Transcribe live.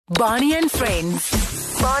Barney and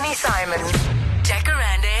Friends. Barney Simon.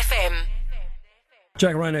 Jacaranda FM.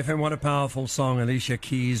 Jacaranda FM, what a powerful song. Alicia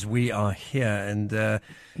Keys, We Are Here. And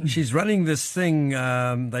she's running this thing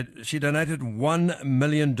that she donated $1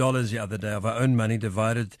 million the other day of her own money,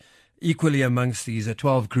 divided equally amongst these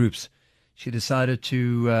 12 groups. She decided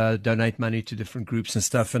to donate money to different groups and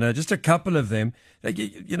stuff. And just a couple of them,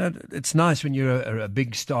 you know, it's nice when you're a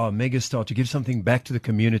big star, a mega star, to give something back to the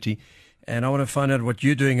community. And I want to find out what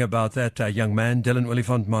you're doing about that, young man. Dylan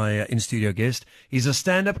Oliphant, my in-studio guest. He's a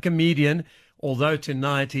stand-up comedian, although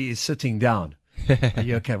tonight he is sitting down. Are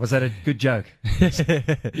you okay? Was that a good joke?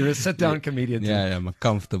 You're a sit-down comedian tonight. Yeah, I'm a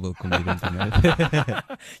comfortable comedian tonight.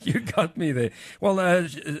 You got me there. Well,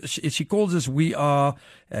 she calls us We Are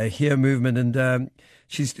Here movement, and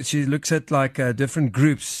she looks at like different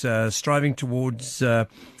groups striving towards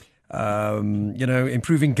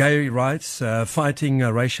improving gay rights, fighting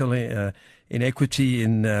racial inequity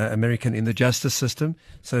in the justice system.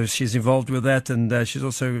 So she's involved with that, and she's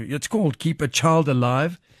also, it's called Keep a Child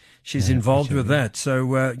Alive. She's involved with that.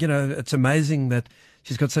 So, it's amazing that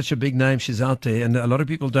she's got such a big name. She's out there, and a lot of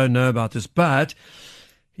people don't know about this. But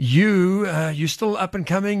you're still up and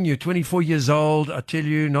coming. You're 24 years old. I tell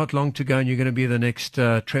you, not long to go, and you're going to be the next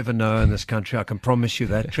Trevor Noah in this country. I can promise you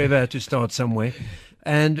that. Trevor had to start somewhere.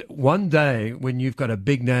 And one day, when you've got a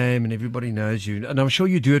big name and everybody knows you, and I'm sure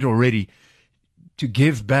you do it already, to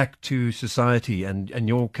give back to society and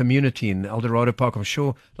your community in Eldorado Park. I'm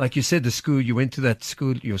sure, like you said, the school, you went to that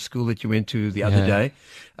school, your school that you went to the other day.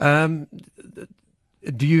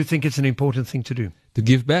 Do you think it's an important thing to do? To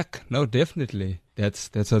give back? No, definitely.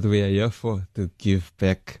 That's what we are here for, to give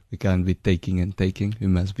back. We can't be taking and taking. We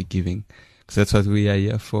must be giving. Because that's what we are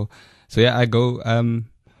here for. So yeah, I go,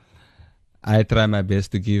 I try my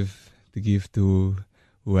best to give to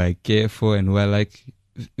who I care for and who I like.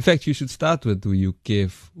 In fact, you should start with who you care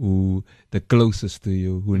for, who the closest to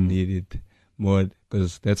you, who need it more,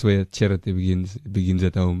 because that's where charity begins. It begins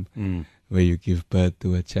at home, where you give birth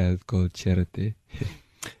to a child called charity.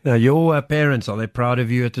 Now, your parents, are they proud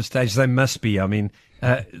of you at this stage? They must be. I mean,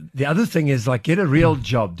 the other thing is, like, get a real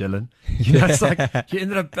job, Dylan. You know, it's like you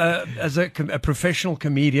ended up as a professional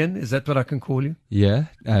comedian. Is that what I can call you? Yeah,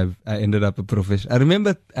 I ended up a professional. I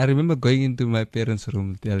remember going into my parents'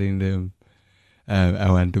 room, telling them,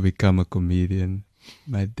 I want to become a comedian.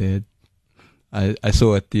 My dad, I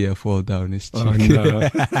saw a tear fall down his cheek. Oh, no.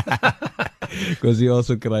 Because he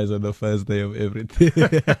also cries on the first day of everything.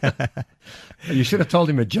 You should have told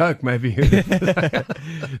him a joke, maybe.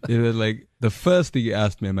 It was like, the first thing he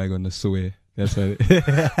asked me, am I going to swear? That's what You're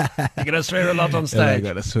going to swear a lot on stage? Am I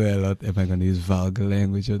going to swear a lot? Am I going to use vulgar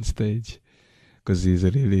language on stage? Because he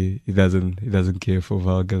doesn't care for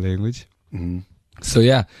vulgar language. Mm-hmm.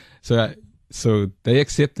 So they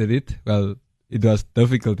accepted it. Well, it was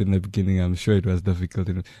difficult in the beginning. I'm sure it was difficult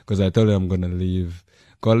because I told them I'm going to leave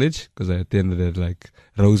college because I attended at like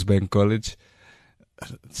Rosebank College.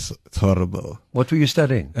 It's horrible. What were you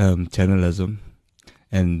studying? Journalism.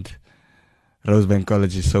 And Rosebank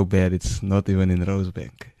College is so bad, it's not even in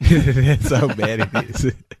Rosebank. That's how bad it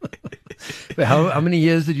is. But how many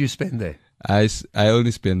years did you spend there? I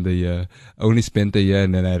only spent a year,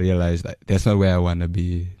 and then I realized that's not where I want to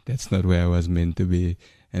be. That's not where I was meant to be.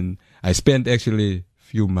 And I spent actually a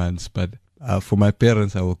few months, but for my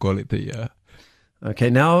parents, I will call it a year. Okay,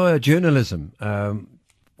 now journalism.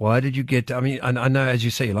 Why did you get, I mean, I know, as you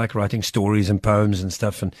say, you like writing stories and poems and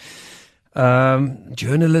stuff, and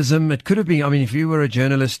journalism, it could have been, I mean, if you were a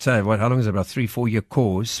journalist, how long is it, about 3-4 year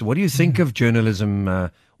course? What do you think of journalism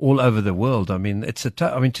all over the world? I mean,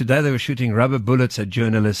 today they were shooting rubber bullets at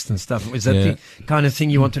journalists and stuff. Is that the kind of thing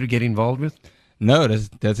you wanted to get involved with? No,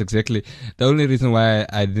 that's exactly the only reason why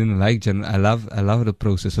I didn't like journalism. I love the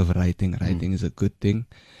process of writing. Writing is a good thing.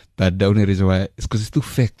 But the only reason why is because it's too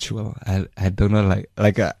factual. I don't know,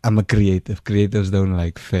 I'm a creative. Creatives don't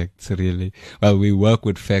like facts, really. Well, we work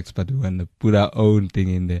with facts, but we want to put our own thing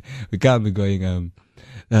in there. We can't be going,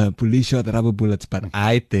 police shot rubber bullets, but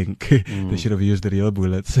I think they should have used the real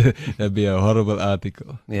bullets. That'd be a horrible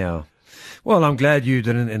article. Yeah. Well, I'm glad you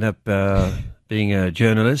didn't end up being a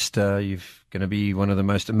journalist. You're going to be one of the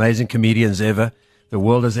most amazing comedians ever the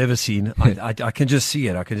world has ever seen. I can just see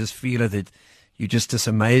it. I can just feel it. That you're just this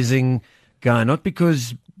amazing guy, not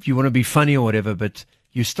because you want to be funny or whatever, but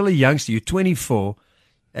you're still a youngster. You're 24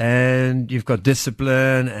 and you've got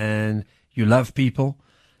discipline and you love people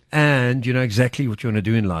and you know exactly what you want to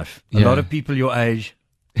do in life. A lot of people your age,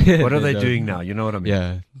 what are they doing now? You know what I mean?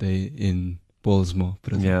 Yeah, they in Pollsmoor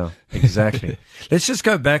prison. Yeah, exactly. Let's just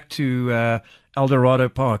go back to Eldorado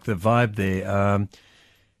Park, the vibe there.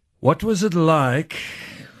 What was it like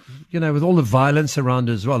with all the violence around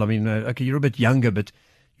as well. I mean, okay, you're a bit younger, but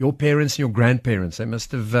your parents and your grandparents, they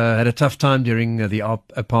must have had a tough time during the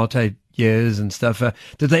apartheid years and stuff.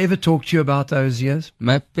 Did they ever talk to you about those years?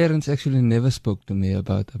 My parents actually never spoke to me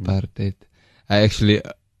about apartheid. The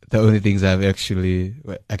only things I've actually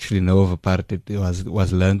know of apartheid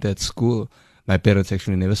was learned at school. My parents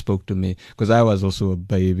actually never spoke to me because I was also a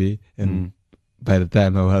baby, and by the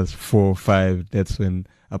time I was 4 or 5, that's when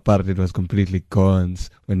apartheid was completely gone,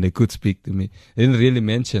 when they could speak to me. They didn't really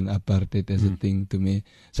mention apartheid as a thing to me,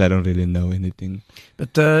 so I don't really know anything.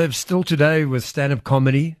 But still today with stand-up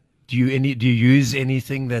comedy, do you use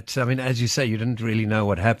anything that, I mean, as you say, you didn't really know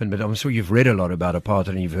what happened, but I'm sure you've read a lot about apartheid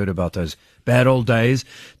and you've heard about those bad old days.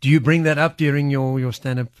 Do you bring that up during your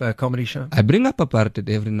stand-up comedy show? I bring up apartheid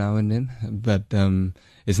every now and then, but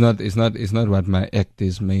it's not what my act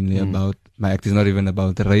is mainly about. My act is not even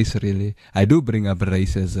about race, really. I do bring up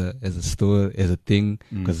race as a story, as a thing,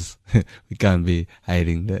 because we can't be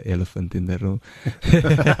hiding the elephant in the room.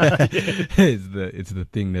 It's the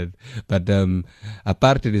thing that. But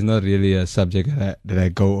apartheid is not really a subject that I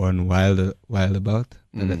go on wild about.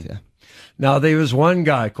 Yeah. Now there was one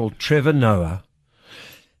guy called Trevor Noah.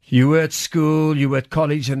 You were at school, you were at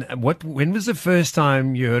college, and when was the first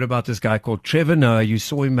time you heard about this guy called Trevor Noah? You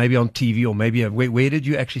saw him maybe on TV or maybe, where did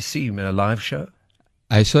you actually see him, at a live show?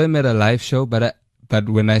 I saw him at a live show, but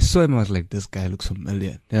when I saw him, I was like, this guy looks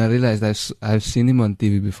familiar. Then I realized I've seen him on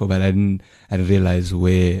TV before, but I didn't realize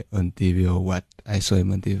where on TV or what. I saw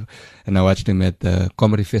him on TV. And I watched him at the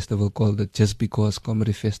comedy festival called the Just Because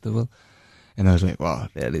Comedy Festival. And I was like, wow,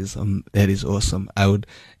 that is awesome. I would,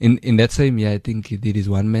 in that same year, I think he did his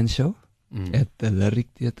one-man show at the Lyric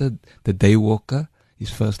Theatre, the Daywalker, his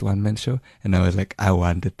first one-man show. And I was like, I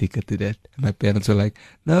want a ticket to that. And my parents were like,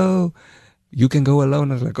 no, you can go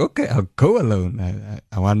alone. I was like, okay, I'll go alone.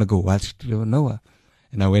 I want to go watch Trevor Noah.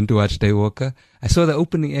 And I went to watch Daywalker. I saw the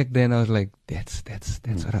opening act there and I was like, that's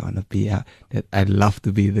what I want to be. I'd love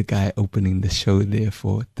to be the guy opening the show there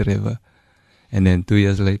for Trevor. And then 2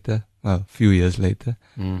 years later, well, a few years later,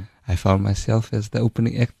 I found myself as the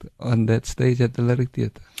opening act on that stage at the Lyric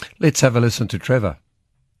Theatre. Let's have a listen to Trevor.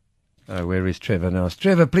 Where is Trevor now?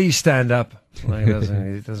 Trevor, please stand up. Well,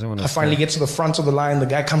 he doesn't want to. I finally get to the front of the line. The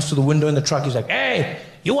guy comes to the window in the truck. He's like, hey,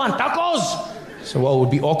 you want tacos? So, well, it would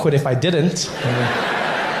be awkward if I didn't. He's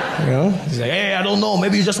like, hey, I don't know.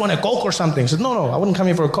 Maybe you just want a Coke or something. I said, no, I wouldn't come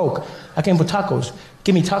here for a Coke. I came for tacos.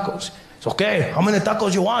 Give me tacos. It's okay. How many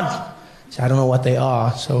tacos you want? So I don't know what they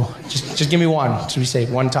are, so just give me one. So we say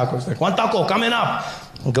one taco. He's like, one taco coming up.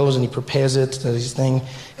 And goes and he prepares it, does his thing,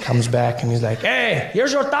 comes back and he's like, hey,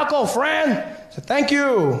 here's your taco, friend. I said, thank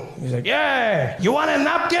you. He's like, yeah, you want a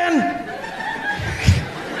napkin?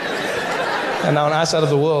 And now on our side of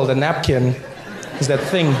the world, a napkin is that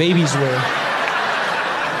thing babies wear.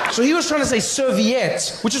 So he was trying to say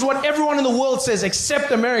serviette, which is what everyone in the world says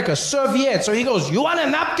except America, serviette. So he goes, you want a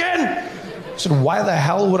napkin? I said, why the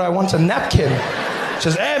hell would I want a napkin? He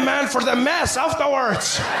says, hey, man, for the mess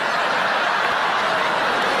afterwards.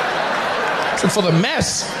 I said, for the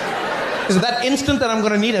mess? Is it that instant that I'm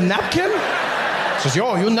going to need a napkin? He says,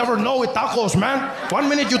 yo, you never know with tacos, man. 1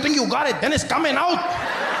 minute you think you got it, then it's coming out.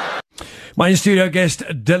 My in-studio guest,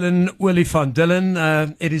 Dylan Willifant.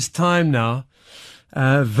 Dylan, it is time now.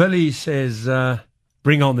 Willie says...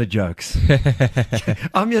 bring on the jokes.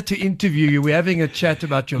 I'm here to interview you. We're having a chat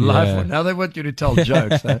about your life. Now they want you to tell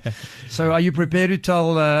jokes. So are you prepared to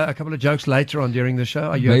tell a couple of jokes later on during the show?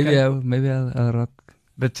 Are you okay? Maybe I'll rock.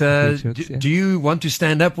 But do you want to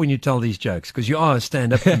stand up when you tell these jokes? Because you are a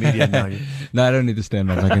stand-up comedian now. No, I don't need to stand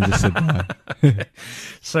up. I can just sit down.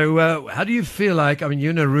 So how do you feel like, I mean, you're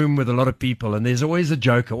in a room with a lot of people and there's always a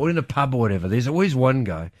joker, or in a pub or whatever. There's always one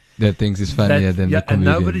guy that thinks is funnier than the comedian.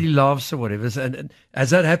 And nobody laughs or whatever. And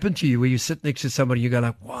has that happened to you where you sit next to somebody and you go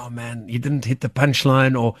like, wow, man, you didn't hit the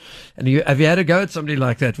punchline? Have you had a go at somebody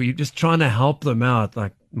like that where you're just trying to help them out?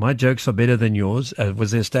 Like, my jokes are better than yours.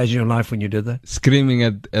 Was there a stage in your life when you did that? Screaming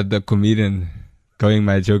at the comedian, going,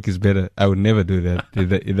 my joke is better. I would never do that.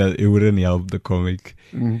 It wouldn't help the comic.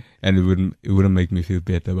 And it wouldn't make me feel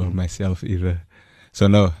better about myself either. So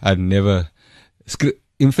no, I'd never...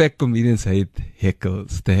 In fact, comedians hate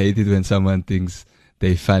heckles. They hate it when someone thinks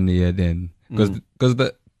they're funnier than...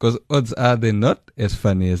 Because odds are they're not as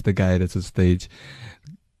funny as the guy that's on stage.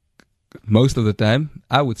 Most of the time,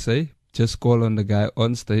 I would say, just call on the guy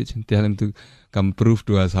on stage and tell him to come prove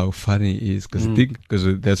to us how funny he is. Because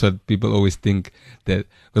that's what people always think. Because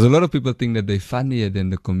a lot of people think that they're funnier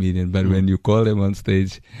than the comedian. But when you call them on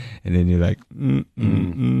stage and then you're like...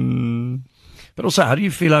 But also, how do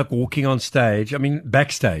you feel like walking on stage? I mean,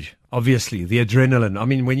 backstage. obviously, the adrenaline. I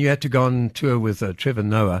mean, when you had to go on tour with Trevor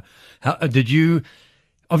Noah, how did you?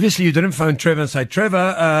 Obviously, you didn't phone Trevor and say,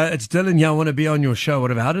 Trevor, it's Dylan here, I want to be on your show,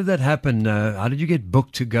 whatever. How did that happen? How did you get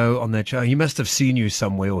booked to go on that show? He must have seen you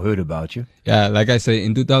somewhere or heard about you. Yeah, like I say,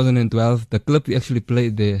 in 2012, the club he actually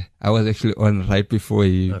played there, I was actually on right before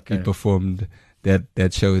he performed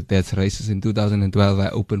that show, That's Races. In 2012, I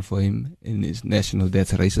opened for him in his national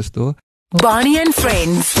That's Races tour. Barney and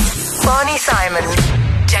Friends. Barney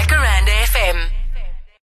Simon.